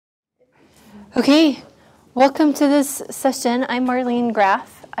Okay, welcome to this session. I'm Marlene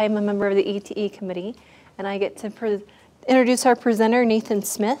Graff. I'm a member of the ETE committee, and I get to introduce our presenter, Nathan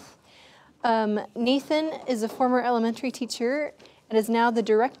Smith. Nathan is a former elementary teacher and is now the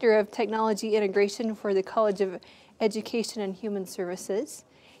Director of Technology Integration for the College of Education and Human Services.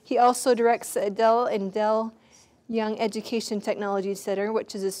 He also directs Dell and Dell Young Education Technology Center,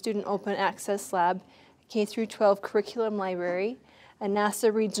 which is a student open access lab, K-12 curriculum library, a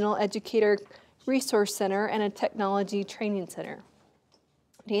NASA Regional Educator Resource Center, and a technology training center.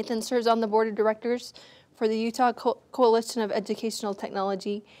 Nathan serves on the board of directors for the Utah Coalition of Educational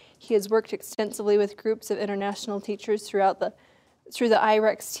Technology. He has worked extensively with groups of international teachers through the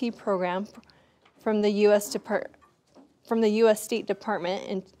IREX-T program from the U.S. State Department.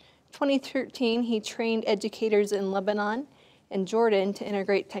 In 2013, he trained educators in Lebanon and Jordan to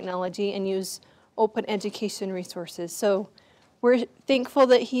integrate technology and use open education resources. So we're thankful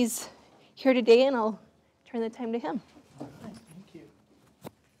that he's here today, and I'll turn the time to him. All right, thank you.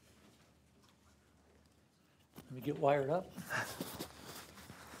 Let me get wired up.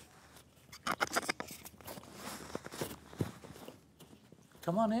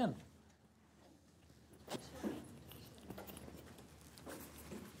 Come on in.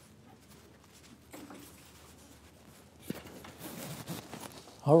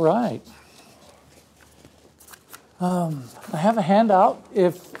 All right. I have a handout.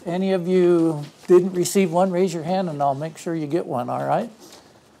 If any of you didn't receive one, raise your hand and I'll make sure you get one, all right?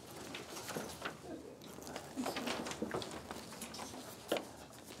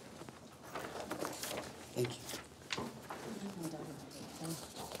 Thank you.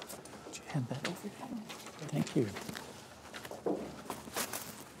 Would you hand that over? Thank you.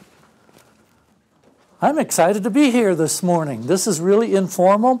 I'm excited to be here this morning. This is really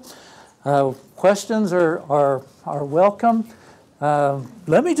informal. Questions are welcome.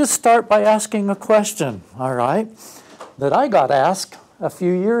 Let me just start by asking a question, all right, that I got asked a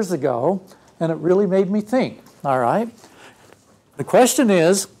few years ago, and it really made me think, all right? The question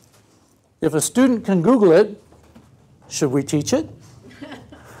is, if a student can Google it, should we teach it?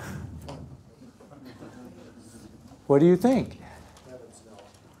 What do you think?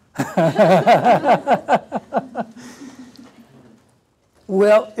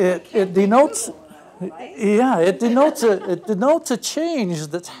 Well, it denotes, yeah, it denotes a change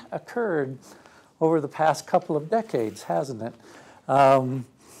that's occurred over the past couple of decades, hasn't it?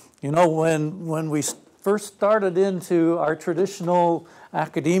 You know, when we first started into our traditional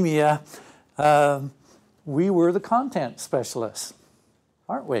academia, we were the content specialists,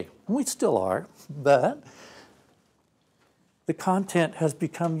 aren't we? We still are, but the content has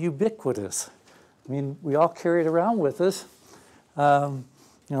become ubiquitous. I mean, we all carry it around with us. You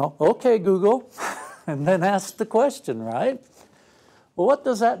know, okay, Google, and then ask the question, right? Well, what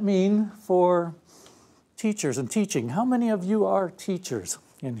does that mean for teachers and teaching? How many of you are teachers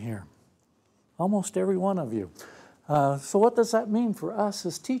in here? Almost every one of you. So what does that mean for us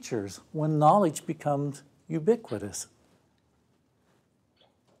as teachers when knowledge becomes ubiquitous?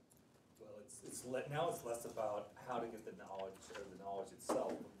 Well, now it's less about how to get the knowledge or the knowledge itself,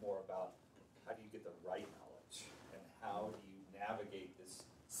 but more about how do you get the right knowledge and how do you navigate this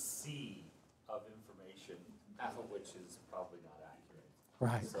sea of information, half of which is probably not accurate.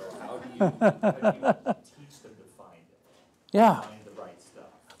 Right. So how do you teach them to find it? Yeah. Find the right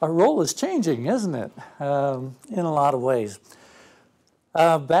stuff. Our role is changing, isn't it? In a lot of ways.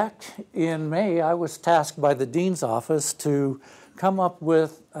 Back in May, I was tasked by the Dean's Office to come up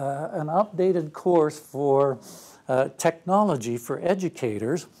with an updated course for technology for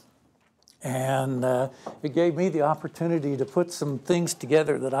educators. And it gave me the opportunity to put some things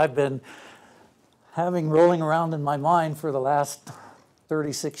together that I've been having rolling around in my mind for the last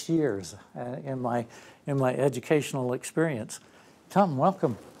 36 years in my educational experience. Come,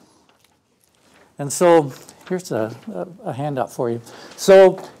 welcome. And so here's a handout for you.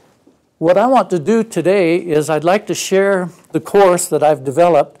 So what I want to do today is I'd like to share the course that I've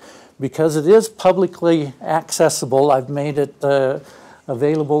developed because it is publicly accessible. I've made it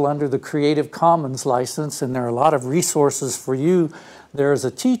available under the Creative Commons license, and there are a lot of resources for you there as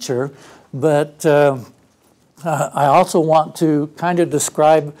a teacher, but I also want to kind of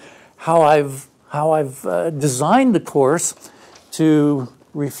describe how I've designed the course to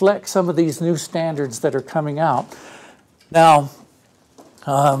reflect some of these new standards that are coming out. Now,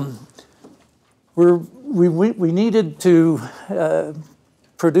 we needed to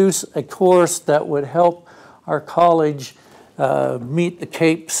produce a course that would help our college meet the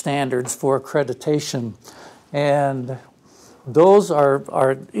CAPE standards for accreditation, and those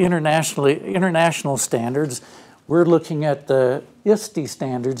are international standards. we're looking at the ISTE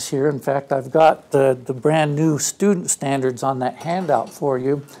standards here. In fact, I've got the brand new student standards on that handout for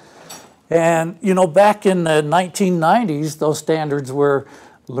you. And, you know, back in the 1990s, those standards were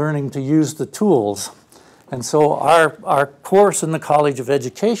learning to use the tools. And so our course in the College of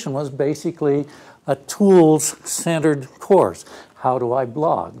Education was basically a tools-centered course. How do I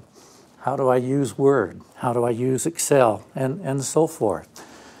blog? How do I use Word? How do I use Excel? And so forth.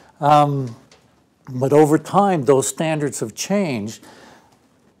 But over time, those standards have changed.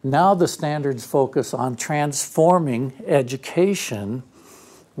 Now the standards focus on transforming education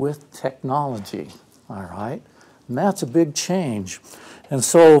with technology, all right? And that's a big change. And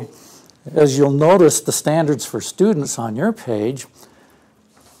so, as you'll notice, the standards for students on your page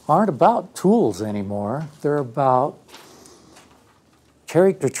aren't about tools anymore. They're about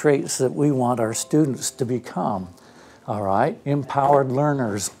character traits that we want our students to become, all right? Empowered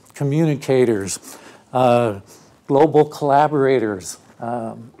learners, communicators, global collaborators,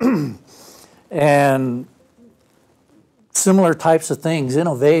 and similar types of things,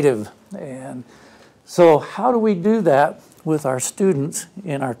 innovative. And so how do we do that with our students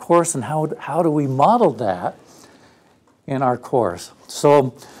in our course, and how do we model that in our course?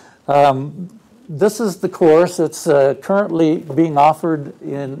 So this is the course that's currently being offered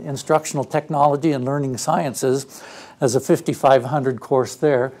in instructional technology and learning sciences as a 5500 course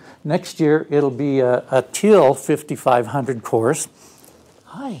there. Next year it'll be a teal 5500 course.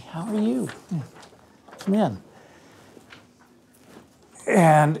 Hi, how are you? Come in.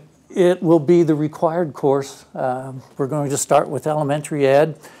 And it will be the required course. We're going to start with elementary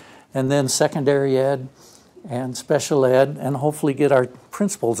ed, and then secondary ed, and special ed, and hopefully get our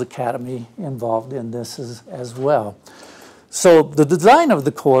Principals Academy involved in this as well. So the design of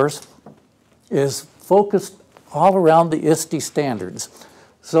the course is focused all around the ISTE standards.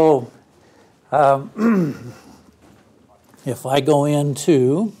 So if I go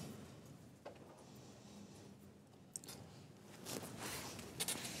into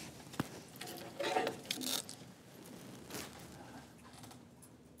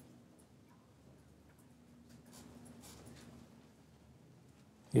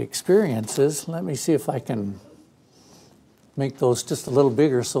the experiences, let me see if I can make those just a little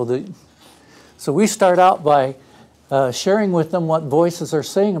bigger so we start out by sharing with them what voices are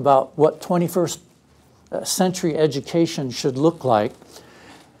saying about what 21st century education should look like.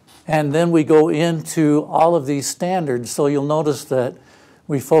 And then we go into all of these standards. So you'll notice that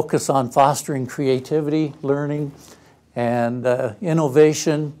we focus on fostering creativity, learning, and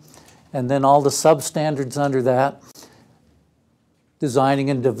innovation, and then all the substandards under that.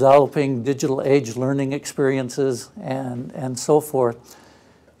 Designing and developing digital age learning experiences, and so forth.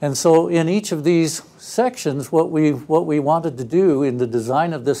 And so in each of these sections, what we wanted to do in the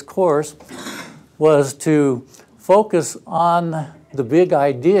design of this course was to focus on the big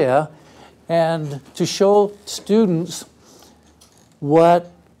idea and to show students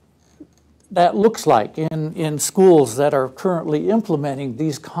what that looks like in schools that are currently implementing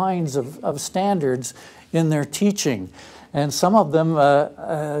these kinds of standards in their teaching. And some of them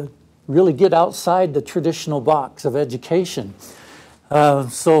really get outside the traditional box of education.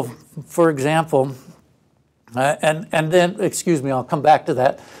 So, for example, and then, excuse me, I'll come back to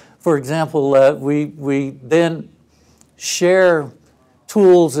that. For example, we then share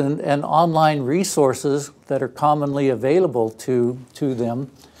tools and online resources that are commonly available to them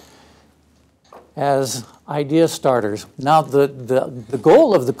as idea starters. Now, the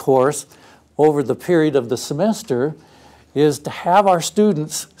goal of the course over the period of the semester is to have our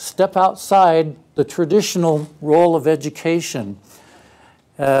students step outside the traditional role of education.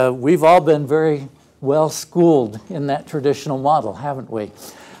 We've all been very well schooled in that traditional model, haven't we?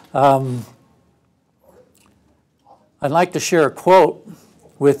 I'd like to share a quote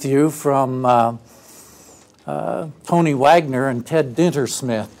with you from Tony Wagner and Ted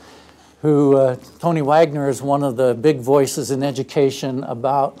Dintersmith, who Tony Wagner is one of the big voices in education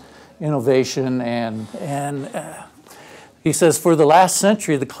about innovation, and he says, for the last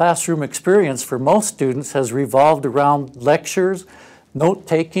century, the classroom experience for most students has revolved around lectures,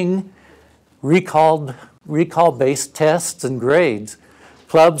 note-taking, recall-based tests, and grades.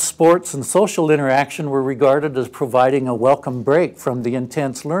 Clubs, sports, and social interaction were regarded as providing a welcome break from the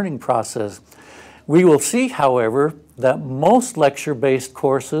intense learning process. We will see, however, that most lecture-based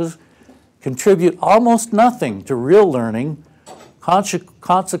courses contribute almost nothing to real learning.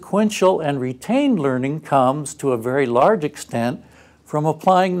 Consequential and retained learning comes to a very large extent from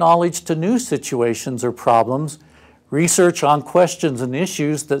applying knowledge to new situations or problems, research on questions and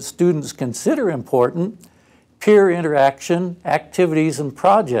issues that students consider important, peer interaction, activities, and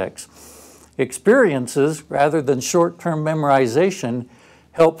projects. Experiences, rather than short-term memorization,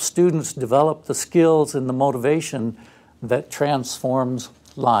 help students develop the skills and the motivation that transforms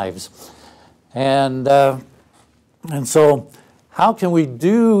lives. And so how can we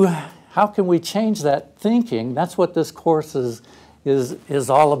change that thinking? That's what this course is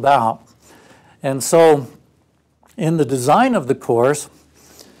all about. And so in the design of the course,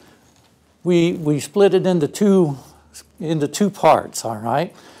 we split it into two parts, all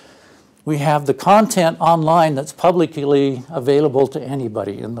right? We have the content online that's publicly available to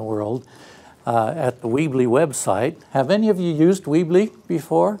anybody in the world at the Weebly website. Have any of you used Weebly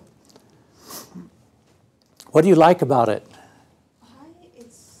before? What do you like about it?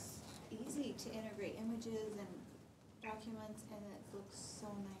 It's easy to integrate images and documents, and it looks so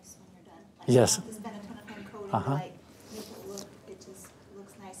nice when you're done. I Yes. don't have to spend a ton of time coding to like make it look. It just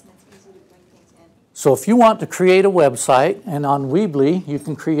looks nice and it's easy to bring things in. So if you want to create a website, and on Weebly you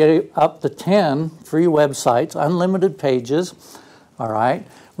can create up to 10 free websites, unlimited pages, all right?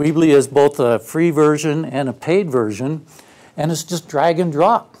 Weebly is both a free version and a paid version, and it's just drag and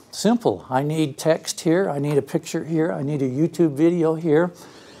drop. Simple. I need text here, I need a picture here, I need a YouTube video here,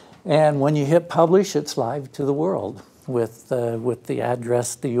 and when you hit publish, it's live to the world with the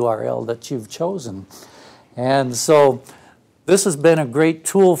address, the URL that you've chosen. And so this has been a great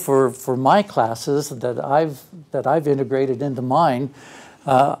tool for my classes that I've integrated into mine.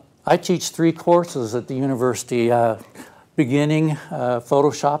 I teach 3 courses at the university, beginning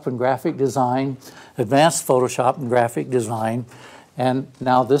Photoshop and graphic design, advanced Photoshop and graphic design, and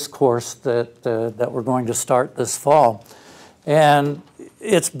now this course that we're going to start this fall. And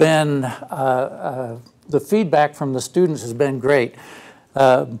it's been, the feedback from the students has been great.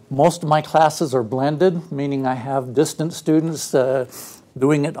 Most of my classes are blended, meaning I have distant students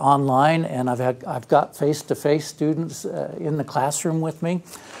doing it online, and I've got face-to-face students in the classroom with me.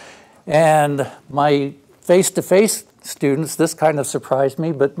 And my face-to-face students, this kind of surprised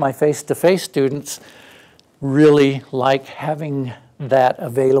me, but my face-to-face students really like having that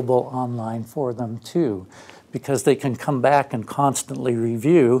available online for them too, because they can come back and constantly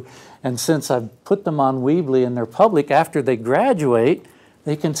review. And since I've put them on Weebly and they're public, after they graduate,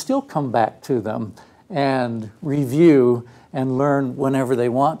 they can still come back to them and review and learn whenever they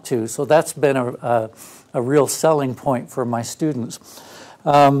want to. So that's been a real selling point for my students.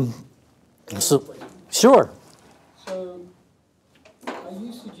 So, sure. So, are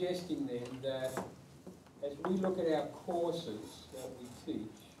you suggesting then that as we look at our courses that we teach,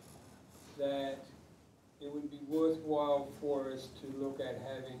 that it would be worthwhile for us to look at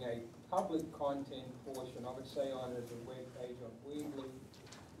having a public content portion, I would say on as a web page on Weebly,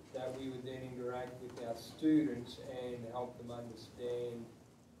 that we would then interact with our students and help them understand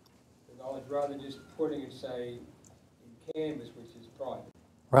the knowledge, rather than just putting it, say, in Canvas, which is private.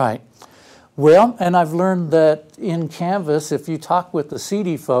 Right. Well, and I've learned that in Canvas, if you talk with the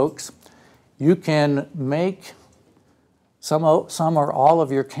CD folks, you can make some or all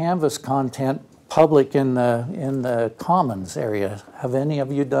of your Canvas content public in the Commons area. Have any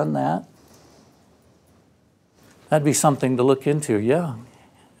of you done that? That'd be something to look into, yeah.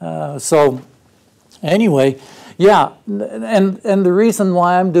 So anyway, yeah, and the reason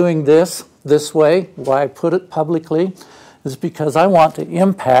why I'm doing this way, why I put it publicly, is because I want to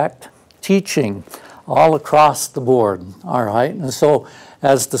impact teaching all across the board, all right? And so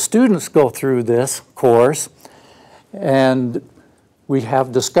as the students go through this course, and we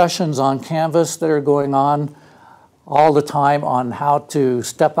have discussions on Canvas that are going on all the time on how to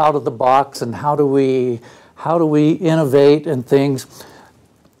step out of the box and how do we innovate and things,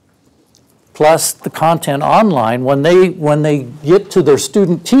 plus the content online. When they get to their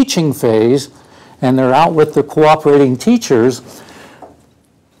student teaching phase and they're out with the cooperating teachers,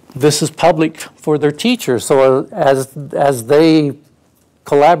 this is public for their teachers. So as they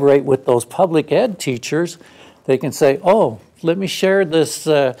collaborate with those public ed teachers, they can say, oh, let me share this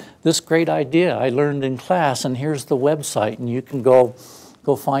great idea I learned in class, and here's the website, and you can go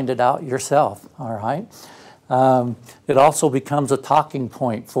find it out yourself, all right? It also becomes a talking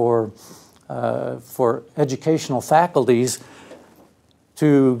point for educational faculties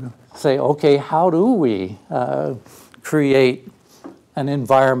to say, okay, how do we create an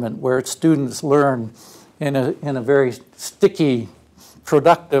environment where students learn in a very sticky,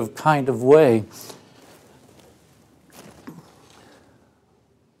 productive kind of way?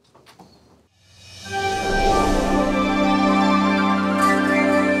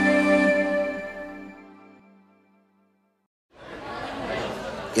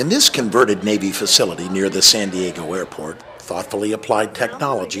 In this converted Navy facility near the San Diego airport, thoughtfully applied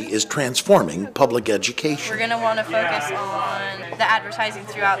technology is transforming public education. We're going to want to focus on the advertising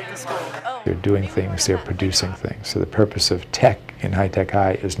throughout the school. They're doing things, they're producing things. So the purpose of tech in high-tech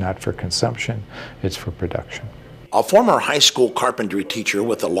high is not for consumption, it's for production. A former high school carpentry teacher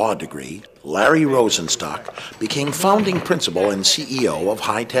with a law degree, Larry Rosenstock, became founding principal and CEO of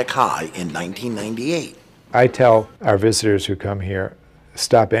High Tech High in 1998. I tell our visitors who come here,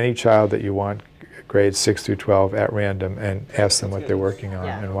 stop any child that you want, grades 6 through 12, at random, and ask them what they're working on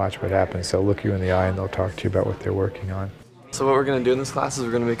and watch what happens. They'll look you in the eye and they'll talk to you about what they're working on. So what we're going to do in this class is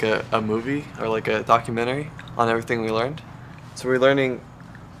we're going to make a movie or like a documentary on everything we learned. So we're learning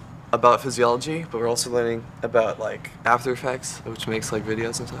about physiology, but we're also learning about like After Effects, which makes like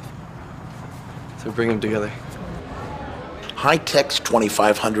videos and stuff. So we bring them together. High Tech's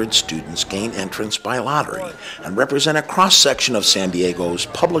 2,500 students gain entrance by lottery and represent a cross-section of San Diego's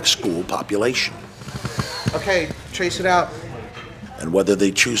public school population. Okay, trace it out. And whether they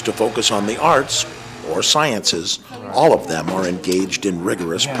choose to focus on the arts or sciences, all of them are engaged in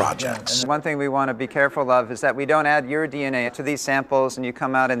rigorous projects. And one thing we want to be careful of is that we don't add your DNA to these samples and you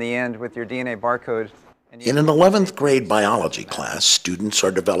come out in the end with your DNA barcode. In an 11th grade biology class, students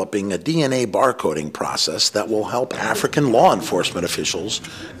are developing a DNA barcoding process that will help African law enforcement officials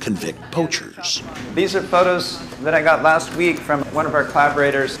convict poachers. These are photos that I got last week from one of our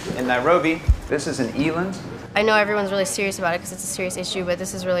collaborators in Nairobi. This is in Eland. I know everyone's really serious about it because it's a serious issue, but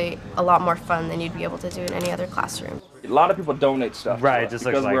this is really a lot more fun than you'd be able to do in any other classroom. A lot of people donate stuff right, just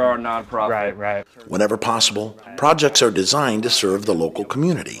because like, we're our nonprofit. Right. Whenever possible, projects are designed to serve the local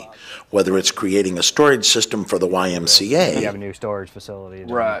community, whether it's creating a storage system for the YMCA, we have a new storage facility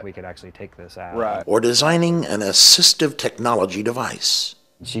that we could actually take this out, or designing an assistive technology device.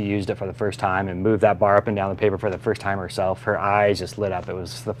 She used it for the first time and moved that bar up and down the paper for the first time herself. Her eyes just lit up. It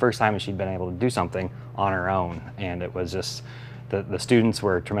was the first time she'd been able to do something on her own, and it was just, the students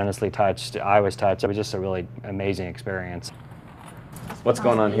were tremendously touched. I was touched. It was just a really amazing experience. What's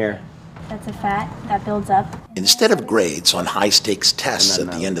going on here? That's a fat that builds up. Instead of grades on high-stakes tests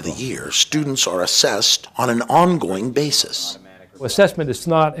at the end of the year, students are assessed on an ongoing basis. Assessment is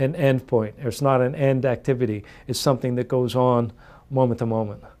not an end point. It's not an end activity. It's something that goes on moment to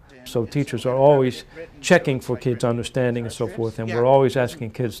moment. So teachers are always checking for kids' understanding and so forth, and we're always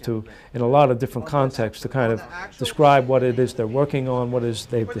asking kids to, in a lot of different contexts, to kind of describe what it is they're working on, what is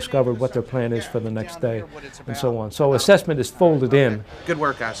they've discovered, what their plan is for the next day, and so on. So assessment is folded in. Good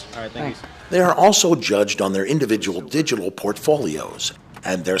work, guys. All right, thanks. They are also judged on their individual digital portfolios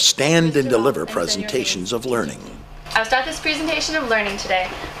and their stand and deliver presentations of learning. I'll start this presentation of learning today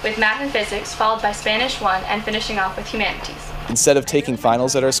with math and physics, followed by Spanish 1, and finishing off with humanities. Instead of taking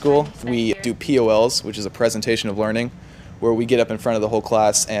finals at our school, we do POLs, which is a presentation of learning, where we get up in front of the whole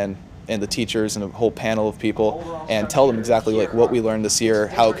class and the teachers and a whole panel of people and tell them exactly like what we learned this year,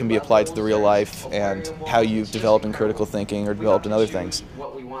 how it can be applied to the real life, and how you've developed in critical thinking or developed in other things.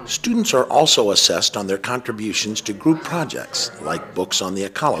 Students are also assessed on their contributions to group projects, like books on the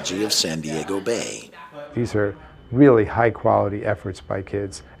ecology of San Diego Bay. These are really high-quality efforts by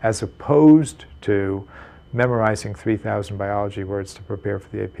kids, as opposed to memorizing 3,000 biology words to prepare for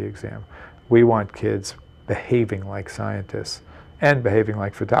the AP exam. We want kids behaving like scientists, and behaving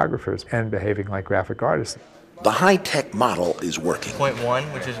like photographers, and behaving like graphic artists. The high-tech model is working. Point 1,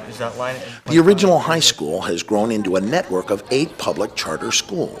 which is outlined. The original high school has grown into a network of 8 public charter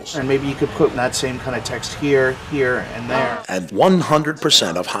schools. And maybe you could put that same kind of text here, here, and there. And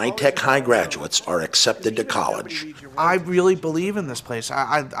 100% of high-tech high graduates are accepted to college. I really believe in this place.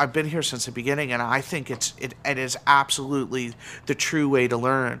 I've been here since the beginning, and I think it is absolutely the true way to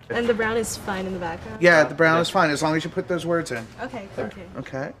learn. And the brown is fine in the background? Yeah, the brown is fine, as long as you put those words in. Okay.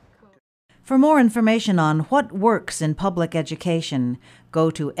 Okay. For more information on what works in public education,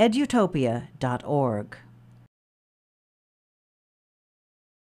 go to edutopia.org.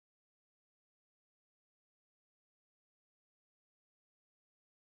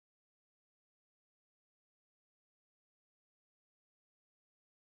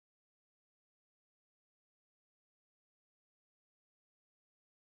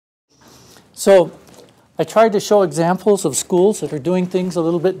 So I tried to show examples of schools that are doing things a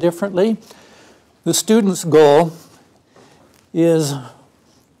little bit differently. The student's goal is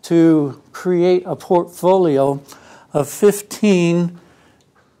to create a portfolio of 15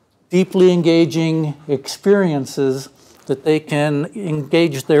 deeply engaging experiences that they can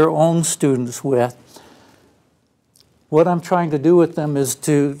engage their own students with. What I'm trying to do with them is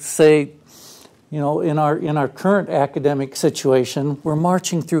to say, you know, in our current academic situation, we're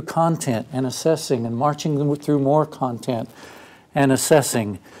marching through content and assessing and marching them through more content and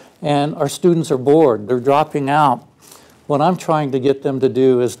assessing. And our students are bored, they're dropping out. what I'm trying to get them to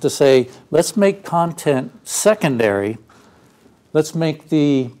do is to say, let's make content secondary. Let's make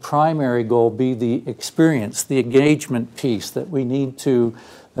the primary goal be the experience, the engagement piece that we need to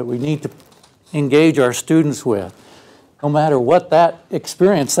engage our students with. No matter what that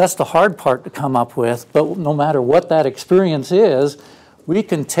experience, that's the hard part to come up with, but no matter what that experience is, we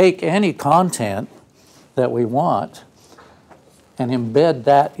can take any content that we want and embed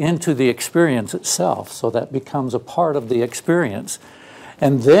that into the experience itself, so that becomes a part of the experience.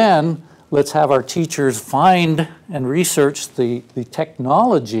 And then let's have our teachers find and research the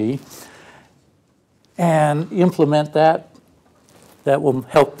technology and implement that will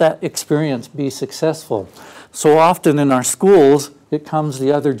help that experience be successful. So often in our schools, it comes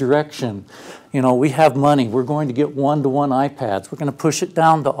the other direction. You know, we have money. We're going to get one-to-one iPads. We're going to push it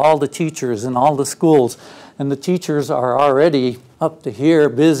down to all the teachers in all the schools. And the teachers are already up to here,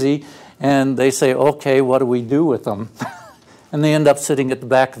 busy, and they say, okay, what do we do with them? And they end up sitting at the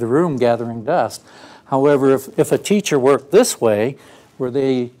back of the room gathering dust. However, if a teacher worked this way, where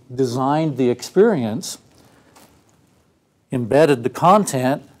they designed the experience, embedded the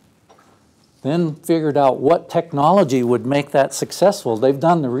content, then figured out what technology would make that successful. They've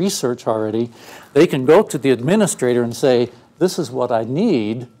done the research already. They can go to the administrator and say, this is what I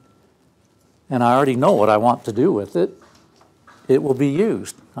need, and I already know what I want to do with it. It will be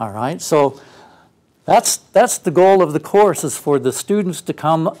used, all right? So that's the goal of the course, is for the students to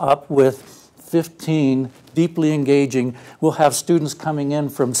come up with 15 deeply engaging. We'll have students coming in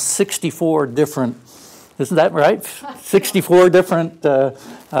from 64 different, isn't that right? 64 different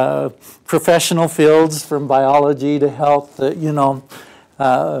professional fields, from biology to health. You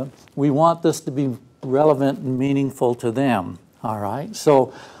know, we want this to be relevant and meaningful to them, all right?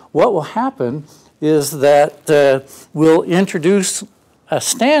 So what will happen is that we'll introduce a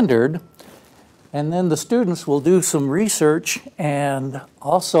standard, and then the students will do some research and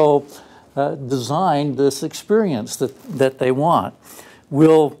also design this experience that they want.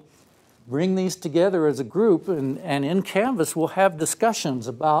 We'll bring these together as a group, and in Canvas we'll have discussions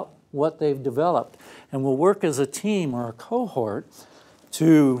about what they've developed, and we'll work as a team or a cohort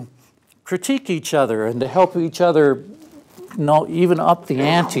to critique each other and to help each other, you know, even up the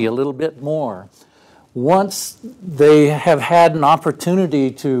ante a little bit more. Once they have had an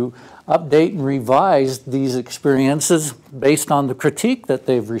opportunity to update and revise these experiences based on the critique that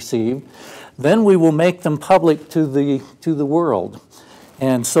they've received, then we will make them public to the world.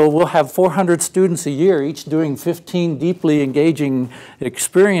 And so we'll have 400 students a year, each doing 15 deeply engaging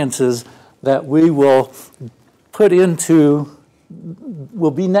experiences that we will put into,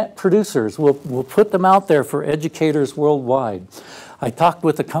 will be net producers. We'll put them out there for educators worldwide. I talked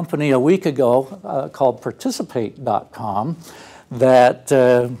with a company a week ago called Participate.com that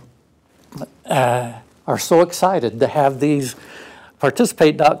are so excited to have these.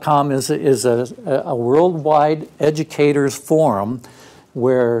 Participate.com is a worldwide educators forum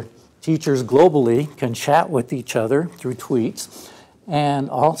where teachers globally can chat with each other through tweets, and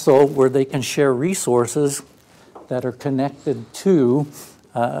also where they can share resources that are connected to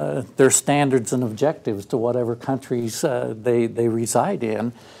their standards and objectives to whatever countries they reside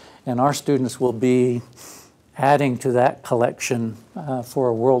in. And our students will be adding to that collection for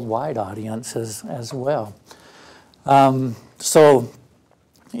a worldwide audience as well. So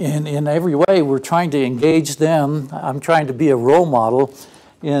in every way, we're trying to engage them. I'm trying to be a role model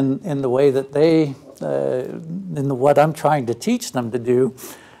in the way that they, in what I'm trying to teach them to do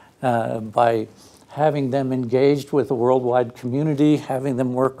by having them engaged with a worldwide community, having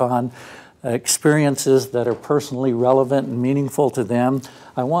them work on experiences that are personally relevant and meaningful to them.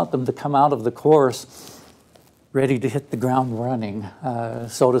 I want them to come out of the course ready to hit the ground running,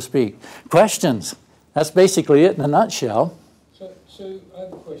 so to speak. Questions? That's basically it in a nutshell. So I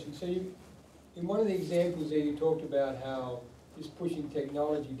have a question. So in one of the examples there, you talked about how just pushing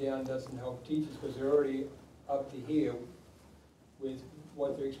technology down doesn't help teachers because they're already up to here with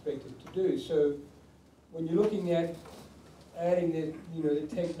what they're expected to do. So when you're looking at adding the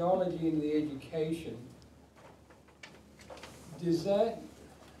technology into the education, does that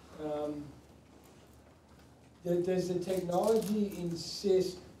does the technology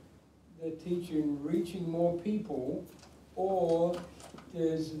insist the teacher in reaching more people, or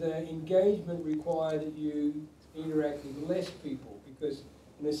does the engagement require that you interact with less people? Because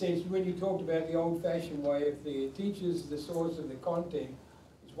in a sense, when you talked about the old-fashioned way, if the teacher's the source of the content,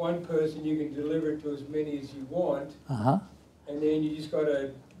 it's one person, you can deliver it to as many as you want, and then you just got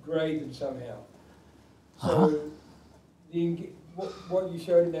to grade them somehow. So what you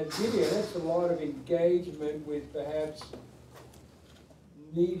showed in that video, that's a lot of engagement with perhaps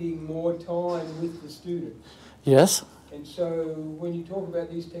needing more time with the students. Yes. And so when you talk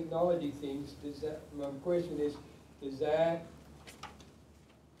about these technology things, my question is, does that,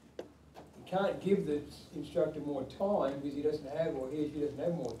 you can't give the instructor more time because he doesn't have, or he or she doesn't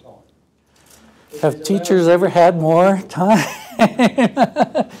have more time. Have teachers ever had more time?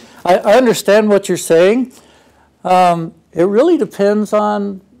 I understand what you're saying. It really depends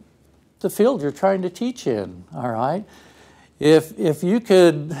on the field you're trying to teach in, all right? If you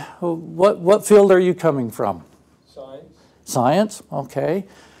could, what field are you coming from? Science. Science, okay.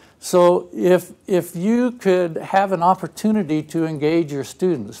 So if you could have an opportunity to engage your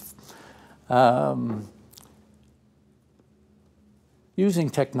students using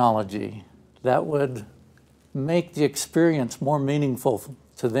technology, that would make the experience more meaningful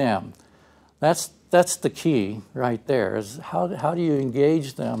to them. That's the key right there, is how do you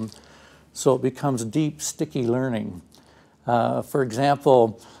engage them so it becomes deep, sticky learning. For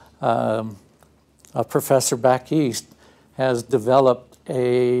example, a professor back east has developed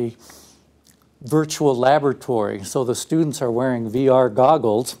a virtual laboratory. So the students are wearing VR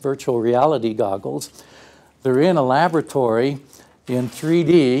goggles, virtual reality goggles. They're in a laboratory in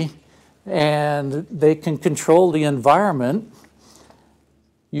 3D, and they can control the environment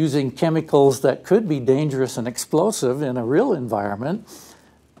using chemicals that could be dangerous and explosive in a real environment,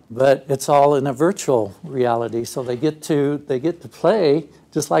 but it's all in a virtual reality. So they get to play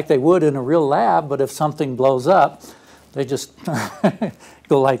just like they would in a real lab, but if something blows up, they just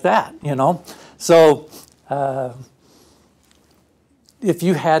go like that, you know? So if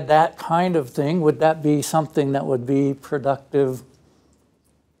you had that kind of thing, would that be something that would be productive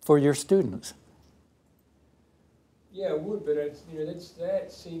for your students? Yeah, it would, but it's, you know,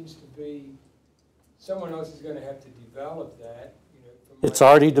 that seems to be, someone else is going to have to develop that. You know, It's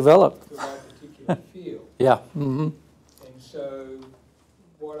already developed. For my particular field. Yeah. Mm-hmm. And so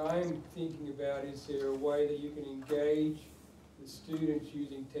what I'm thinking about, is there a way that you can engage the students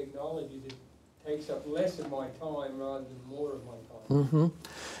using technology that takes up less of my time rather than more of my time? Mm-hmm.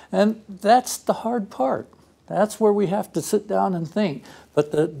 And that's the hard part. That's where we have to sit down and think.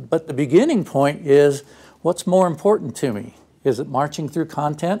 But the beginning point is, what's more important to me? Is it marching through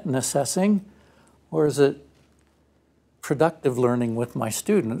content and assessing, or is it productive learning with my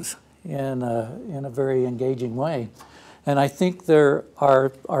students in a very engaging way? And I think there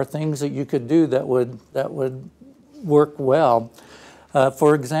are things that you could do that would work well.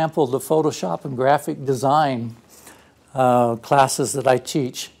 For example, the Photoshop and graphic design classes that I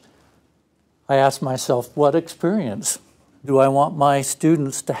teach, I ask myself, what experience do I want my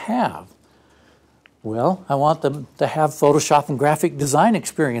students to have? Well, I want them to have Photoshop and graphic design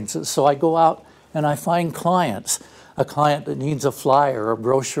experiences. So I go out and I find clients, a client that needs a flyer or a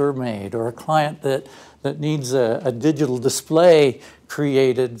brochure made, or a client that needs a digital display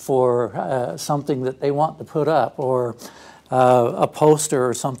created for something that they want to put up, or a poster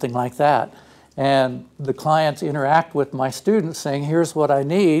or something like that. And the clients interact with my students saying, here's what I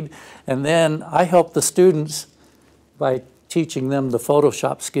need. And then I help the students by teaching them the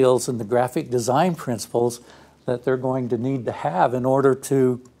Photoshop skills and the graphic design principles that they're going to need to have in order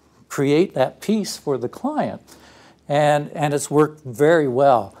to create that piece for the client. And it's worked very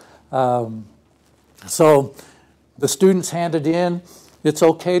well. So the students handed in, it's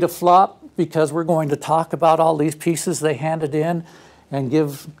okay to flop because we're going to talk about all these pieces they handed in and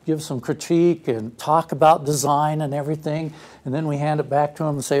give some critique and talk about design and everything. And then we hand it back to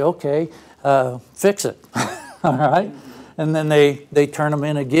them and say, okay, fix it, all right? And then they turn them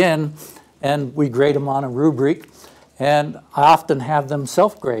in again, and we grade them on a rubric. And I often have them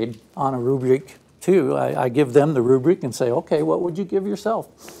self-grade on a rubric too. I give them the rubric and say, okay, what would you give yourself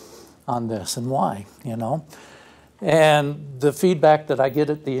on this and why, you know? And the feedback that I get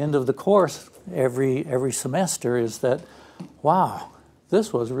at the end of the course every semester is that, wow,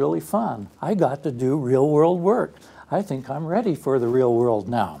 this was really fun. I got to do real world work. I think I'm ready for the real world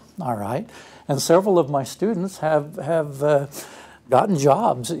now, all right? And several of my students have gotten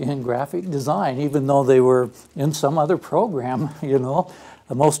jobs in graphic design, even though they were in some other program, you know.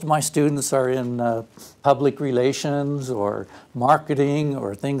 Most of my students are in public relations or marketing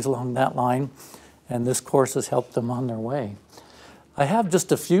or things along that line, and this course has helped them on their way. I have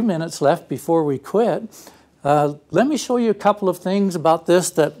just a few minutes left before we quit. Let me show you a couple of things about this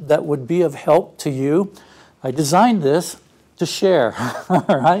that would be of help to you. I designed this to share, all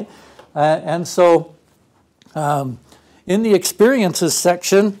right? And so in the experiences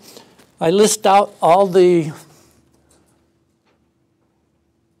section, I list out all the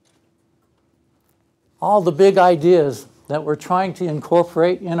big ideas that we're trying to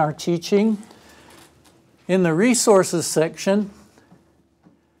incorporate in our teaching. In the resources section,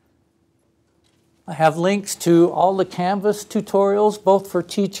 I have links to all the Canvas tutorials, both for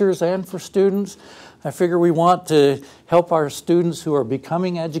teachers and for students. I figure we want to help our students who are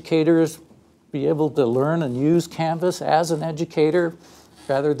becoming educators be able to learn and use Canvas as an educator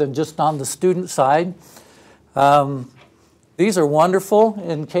rather than just on the student side. These are wonderful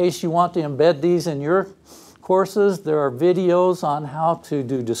in case you want to embed these in your courses. There are videos on how to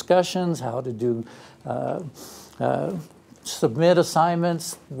do discussions, how to do submit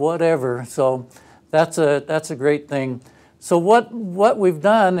assignments, whatever. So that's a great thing. So what we've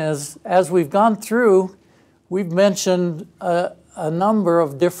done is, as we've gone through, we've mentioned a number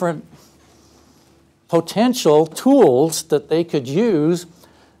of different potential tools that they could use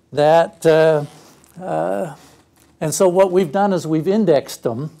that, and so what we've done is we've indexed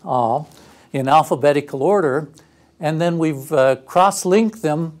them all in alphabetical order, and then we've cross-linked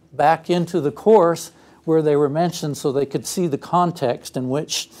them back into the course where they were mentioned so they could see the context in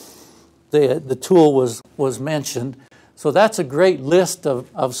which the tool was mentioned. So that's a great list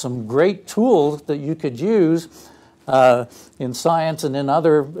of some great tools that you could use in science and in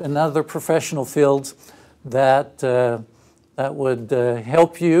other professional fields that would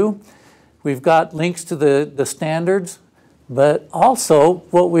help you. We've got links to the standards, but also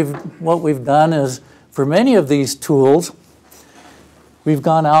what we've done is for many of these tools, we've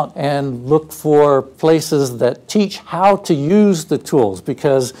gone out and looked for places that teach how to use the tools,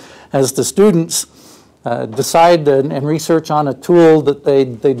 because as the students decide and research on a tool that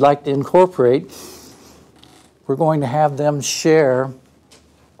they'd like to incorporate, we're going to have them share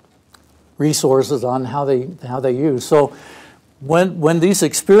resources on how they use. So when these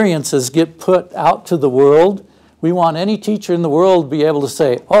experiences get put out to the world, we want any teacher in the world to be able to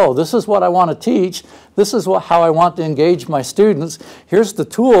say, oh, this is what I want to teach. This is how I want to engage my students. Here's the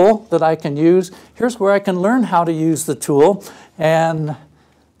tool that I can use. Here's where I can learn how to use the tool. And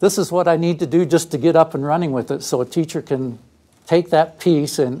this is what I need to do just to get up and running with it, so a teacher can take that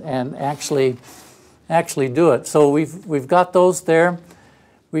piece and actually do it. So we've got those there.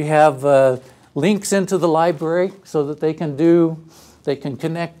 We have links into the library so that they can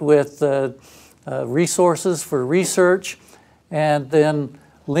connect with resources for research, and then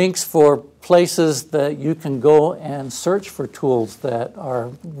links for places that you can go and search for tools that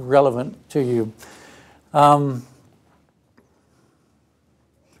are relevant to you.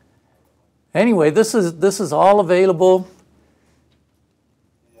 Anyway, this is all available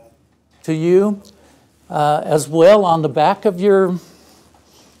to you as well on the back of your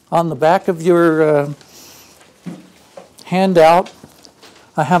handout.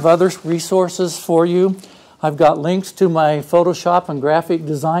 I have other resources for you. I've got links to my Photoshop and graphic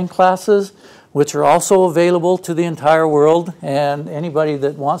design classes, which are also available to the entire world, and anybody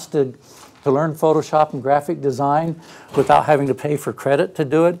that wants to learn Photoshop and graphic design without having to pay for credit to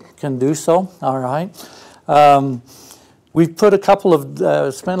do it can do so. All right. We've put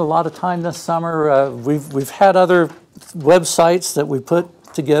spent a lot of time this summer. We've had other websites that we put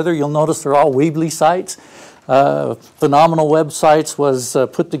together. You'll notice they're all Weebly sites. Phenomenal Websites was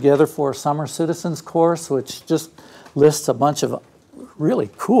put together for a Summer Citizens course, which just lists a bunch of really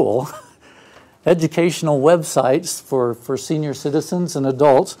cool educational websites for senior citizens and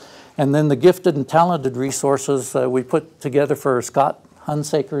adults. And then the gifted and talented resources we put together for Scott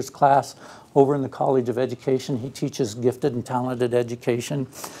Hunsaker's class over in the College of Education. He teaches gifted and talented education.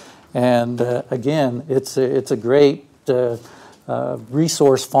 And again, it's a great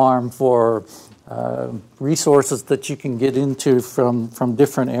resource farm for resources that you can get into from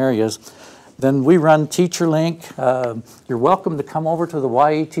different areas. Then we run TeacherLink. You're welcome to come over to the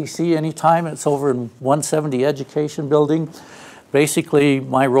YETC anytime. It's over in 170 Education Building. Basically,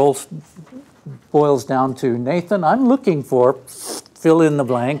 my role boils down to, Nathan, I'm looking for fill in the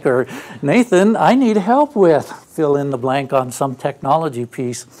blank, or Nathan, I need help with fill in the blank on some technology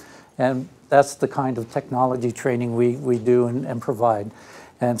piece. And that's the kind of technology training we do and provide.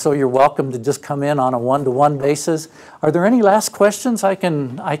 And so you're welcome to just come in on a one-to-one basis. Are there any last questions I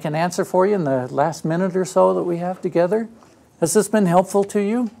can answer for you in the last minute or so that we have together? Has this been helpful to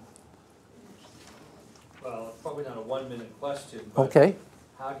you? Well, it's probably not a one-minute question, but okay.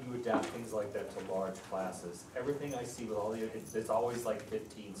 How do you adapt things like that to large classes? Everything I see with all the, it's always like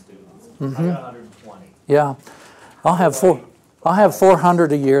 15 students. Mm-hmm. I got 120. Yeah, I'll have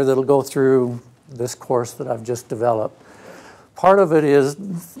 400 a year that'll go through this course that I've just developed. Part of it is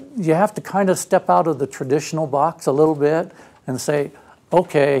you have to kind of step out of the traditional box a little bit and say,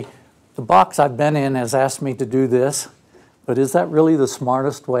 okay, the box I've been in has asked me to do this, but is that really the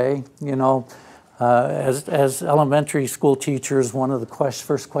smartest way? You know, As elementary school teachers, one of the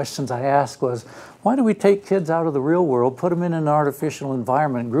first questions I asked was, why do we take kids out of the real world, put them in an artificial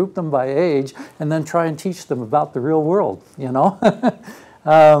environment, group them by age, and then try and teach them about the real world, you know?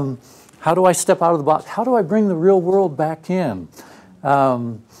 How do I step out of the box? How do I bring the real world back in?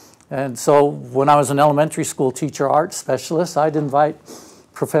 And so when I was an elementary school teacher, art specialist, I'd invite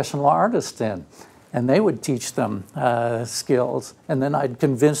professional artists in, and they would teach them skills, and then I'd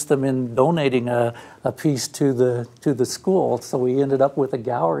convince them in donating a piece to the school. So we ended up with a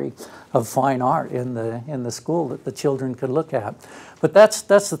gallery of fine art in the school that the children could look at. But that's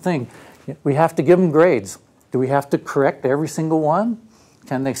the thing. We have to give them grades. Do we have to correct every single one?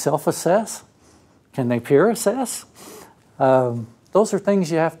 Can they self-assess? Can they peer assess? Those are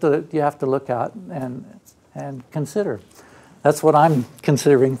things you have to look at and consider. That's what I'm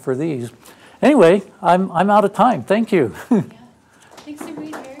considering for these. Anyway, I'm out of time. Thank you.